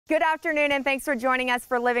Good afternoon, and thanks for joining us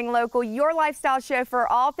for Living Local, your lifestyle show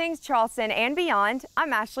for all things Charleston and beyond.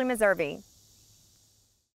 I'm Ashley Meservey.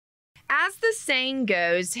 As the saying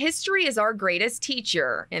goes, history is our greatest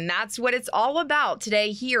teacher, and that's what it's all about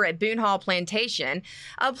today here at Boone Plantation,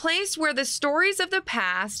 a place where the stories of the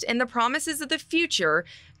past and the promises of the future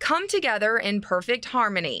come together in perfect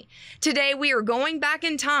harmony. Today, we are going back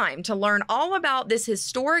in time to learn all about this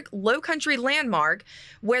historic lowcountry landmark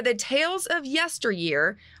where the tales of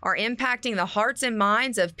yesteryear are impacting the hearts and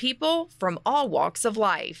minds of people from all walks of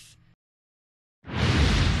life.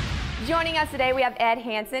 Joining us today, we have Ed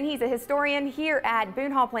Hansen. He's a historian here at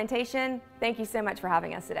Boone Plantation. Thank you so much for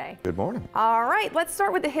having us today. Good morning. All right, let's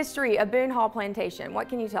start with the history of Boone Plantation. What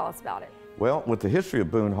can you tell us about it? Well, with the history of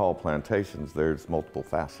Boone Plantations, there's multiple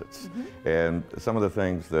facets. And some of the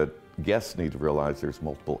things that guests need to realize, there's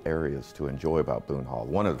multiple areas to enjoy about Boone Hall.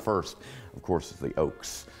 One of the first, of course, is the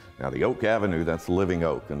oaks. Now, the Oak Avenue, that's living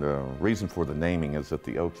oak, and the reason for the naming is that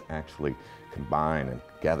the oaks actually combine and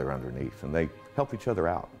gather underneath, and they help each other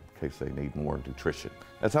out in case they need more nutrition.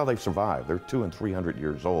 That's how they survive. They're 200 and 300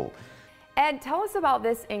 years old. Ed, tell us about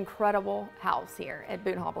this incredible house here at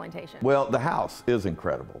Boone Plantation. Well, the house is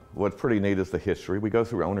incredible. What's pretty neat is the history. We go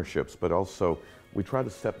through ownerships, but also we try to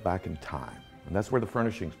step back in time, and that's where the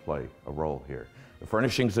furnishings play a role here. The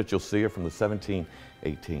furnishings that you'll see are from the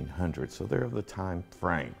 1800s, so they're of the time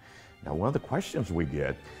frame. Now, one of the questions we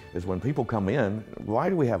get is when people come in, why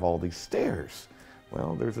do we have all these stairs?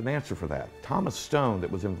 Well, there's an answer for that. Thomas Stone, that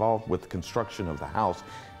was involved with the construction of the house,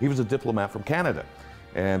 he was a diplomat from Canada.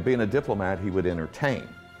 And being a diplomat, he would entertain.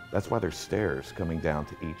 That's why there's stairs coming down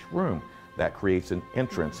to each room. That creates an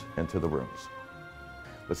entrance into the rooms.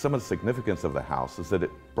 But some of the significance of the house is that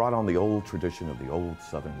it brought on the old tradition of the old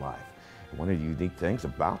Southern life. And one of the unique things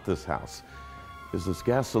about this house is this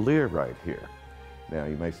gasolier right here. Now,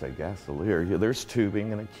 you may say, gasolier? Yeah, there's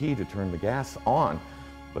tubing and a key to turn the gas on,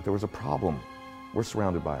 but there was a problem. We're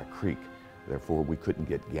surrounded by a creek, therefore we couldn't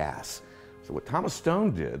get gas. So what Thomas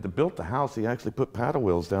Stone did, to build the house, he actually put paddle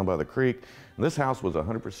wheels down by the creek, and this house was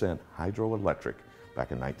 100% hydroelectric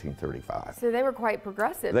back in 1935. So they were quite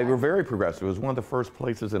progressive. They were very progressive. It was one of the first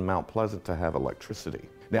places in Mount Pleasant to have electricity.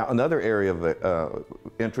 Now, another area of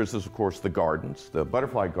interest is, of course, the gardens, the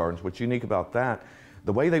butterfly gardens. What's unique about that,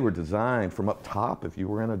 the way they were designed from up top, if you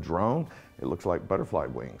were in a drone, it looks like butterfly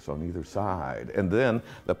wings on either side. And then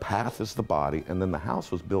the path is the body, and then the house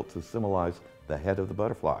was built to symbolize the head of the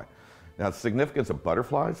butterfly. Now, the significance of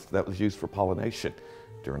butterflies, that was used for pollination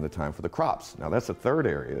during the time for the crops. Now, that's the third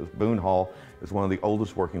area. Boone Hall is one of the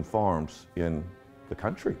oldest working farms in the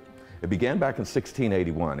country. It began back in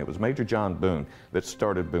 1681. It was Major John Boone that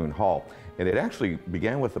started Boone Hall, and it actually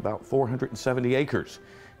began with about 470 acres.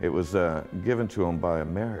 It was given to him by a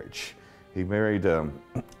marriage. He married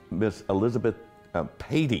Miss Elizabeth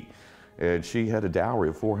Patey, and she had a dowry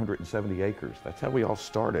of 470 acres. That's how we all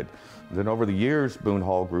started. And then over the years, Boone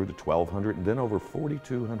Hall grew to 1,200 and then over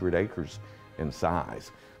 4,200 acres in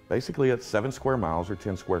size. Basically, it's 7 square miles or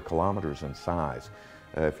 10 square kilometers in size.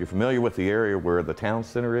 If you're familiar with the area where the town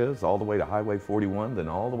center is, all the way to Highway 41, then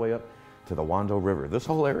all the way up to the Wando River, this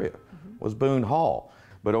whole area was Boone Hall.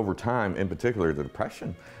 But over time, in particular the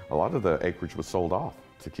Depression, a lot of the acreage was sold off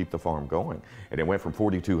to keep the farm going. And it went from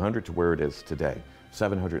 4,200 to where it is today,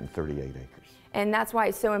 738 acres. And that's why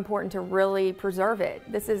it's so important to really preserve it.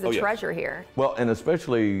 This is a treasure here. Well, and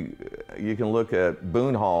especially you can look at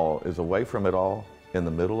Boone Hall is away from it all, in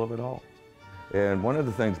the middle of it all. And one of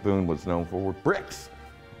the things Boone was known for were bricks.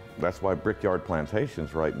 That's why Brickyard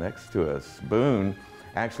Plantation's right next to us. Boone,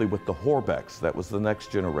 actually with the Horbecks, that was the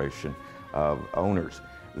next generation of owners.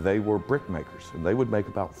 They were brick makers, and they would make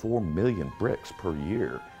about 4 million bricks per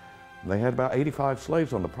year. And they had about 85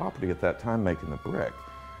 slaves on the property at that time making the brick.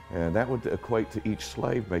 And that would equate to each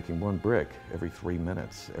slave making 1 brick every 3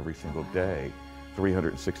 minutes, every single day,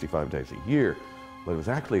 365 days a year. But it was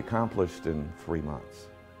actually accomplished in 3 months.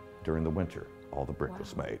 During the winter, all the brick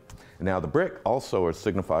was made. And now the brick also is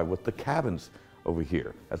signified with the cabins over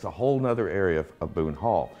here. That's a whole nother area of Boone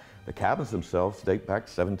Hall. The cabins themselves date back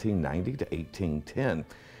 1790 to 1810.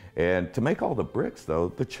 And to make all the bricks, though,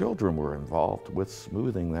 the children were involved with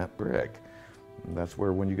smoothing that brick. And that's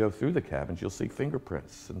where when you go through the cabins, you'll see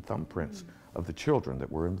fingerprints and thumbprints of the children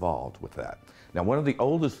that were involved with that. Now, one of the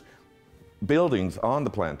oldest buildings on the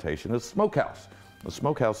plantation is the smokehouse. The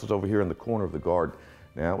smokehouse is over here in the corner of the garden.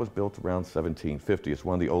 Now, it was built around 1750. It's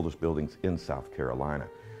one of the oldest buildings in South Carolina.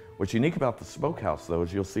 What's unique about the smokehouse, though,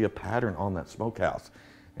 is you'll see a pattern on that smokehouse,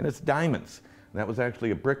 and it's diamonds. And that was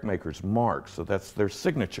actually a brickmaker's mark, so that's their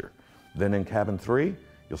signature. Then in cabin 3,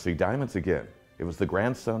 you'll see diamonds again. It was the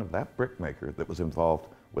grandson of that brickmaker that was involved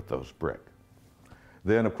with those brick.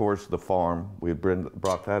 Then, of course, the farm, we had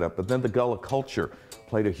brought that up. But then the Gullah culture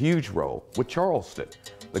played a huge role with Charleston.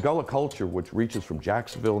 The Gullah culture, which reaches from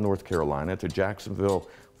Jacksonville, North Carolina to Jacksonville,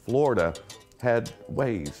 Florida, had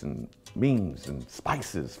ways and means and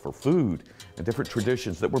spices for food and different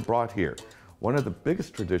traditions that were brought here. One of the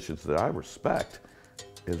biggest traditions that I respect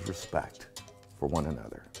is respect for one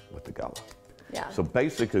another with the Gullah. Yeah. So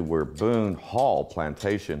basically where Boone Hall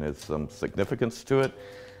Plantation has some significance to it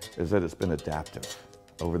is that it's been adaptive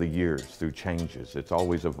over the years through changes. It's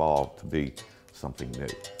always evolved to be something new.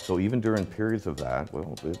 So even during periods of that,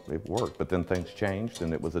 well, it worked, but then things changed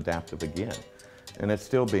and it was adaptive again. And it's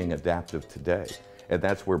still being adaptive today. And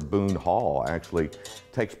that's where Boone Hall actually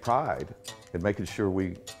takes pride in making sure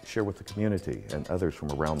we share with the community and others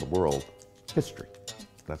from around the world history.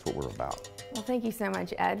 That's what we're about. Well, thank you so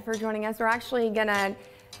much, Ed, for joining us. We're actually gonna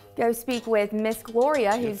go speak with Miss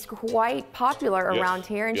Gloria, who's quite popular around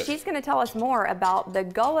here, and she's gonna tell us more about the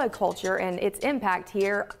Gullah culture and its impact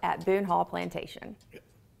here at Boone Hall Plantation.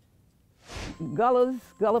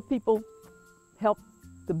 Gullah people helped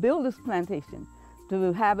to build this plantation,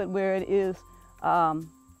 to have it where it is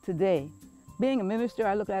today. Being a minister,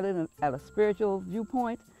 I look at it at a spiritual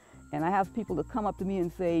viewpoint, and I have people that come up to me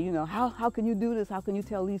and say, you know, how can you do this? How can you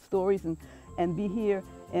tell these stories and be here?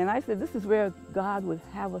 And I said, this is where God would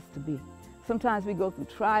have us to be. Sometimes we go through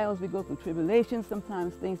trials, we go through tribulations,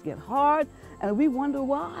 sometimes things get hard, and we wonder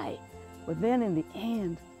why. But then in the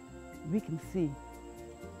end, we can see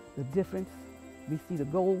the difference. We see the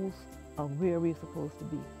goals of where we're supposed to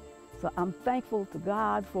be. So I'm thankful to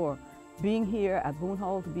God for being here at Boone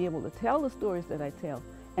Hall to be able to tell the stories that I tell,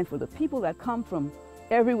 and for the people that come from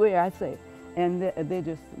everywhere, I say, and they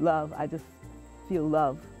just love, I just feel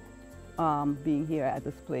love being here at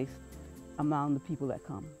this place among the people that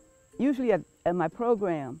come. Usually at my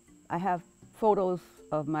program, I have photos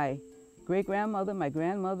of my great-grandmother, my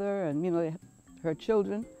grandmother, and you know, her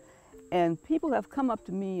children, and people have come up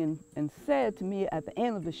to me and said to me at the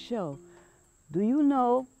end of the show, do you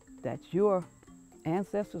know that your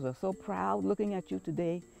ancestors are so proud looking at you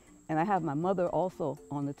today? And I have my mother also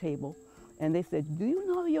on the table. And they said, do you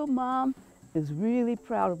know your mom is really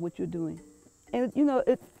proud of what you're doing? And you know,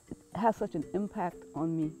 it has such an impact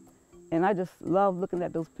on me. And I just love looking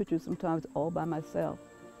at those pictures sometimes all by myself.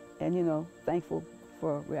 And you know, thankful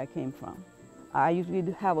for where I came from. I usually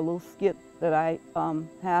have a little skit that I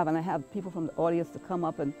have, and I have people from the audience to come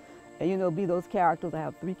up and you know, be those characters. I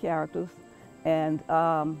have 3 characters. And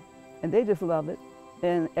they just love it.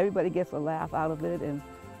 And everybody gets a laugh out of it. And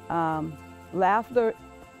laughter,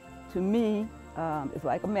 to me, is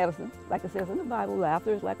like a medicine. Like it says in the Bible,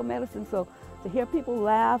 laughter is like a medicine. So to hear people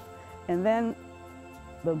laugh, and then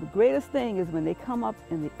the greatest thing is when they come up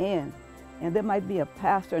in the end, and there might be a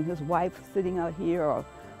pastor and his wife sitting out here, or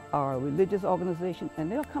a religious organization,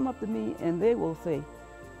 and they'll come up to me and they will say,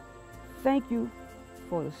 thank you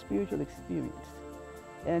for the spiritual experience.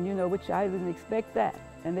 And you know, which I didn't expect that.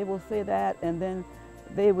 And they will say that, and then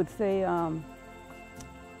they would say,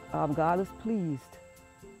 God is pleased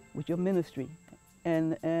with your ministry.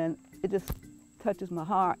 And it just touches my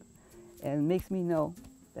heart and makes me know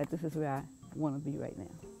that this is where I want to be right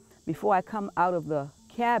now. Before I come out of the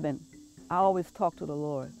cabin, I always talk to the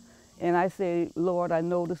Lord. And I say, Lord, I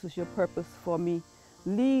know this is your purpose for me.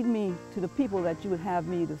 Lead me to the people that you would have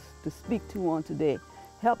me to speak to on today.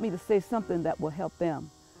 Help me to say something that will help them.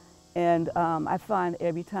 And I find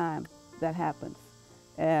every time that happens.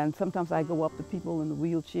 And sometimes I go up to people in the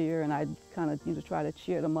wheelchair and I kind of try to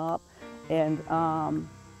cheer them up. And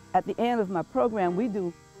at the end of my program, we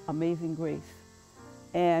do Amazing Grace.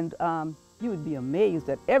 And you would be amazed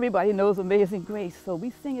that everybody knows Amazing Grace. So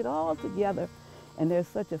we sing it all together. And there's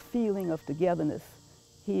such a feeling of togetherness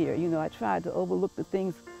here. You know, I tried to overlook the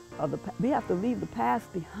things of the past. We have to leave the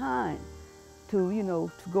past behind to, you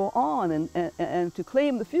know, to go on and to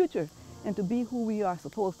claim the future and to be who we are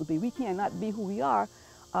supposed to be. We cannot be who we are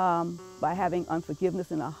by having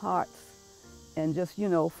unforgiveness in our hearts and just, you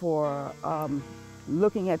know, for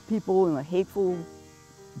looking at people in a hateful,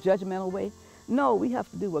 judgmental way. No, we have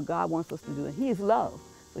to do what God wants us to do, and He is love,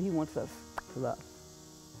 so He wants us to love.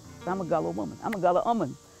 So I'm a Gullah woman. I'm a Gullah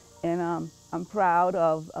woman, and I'm proud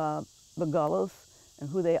of the Gullahs and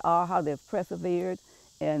who they are, how they've persevered,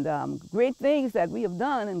 and great things that we have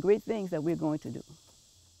done and great things that we're going to do.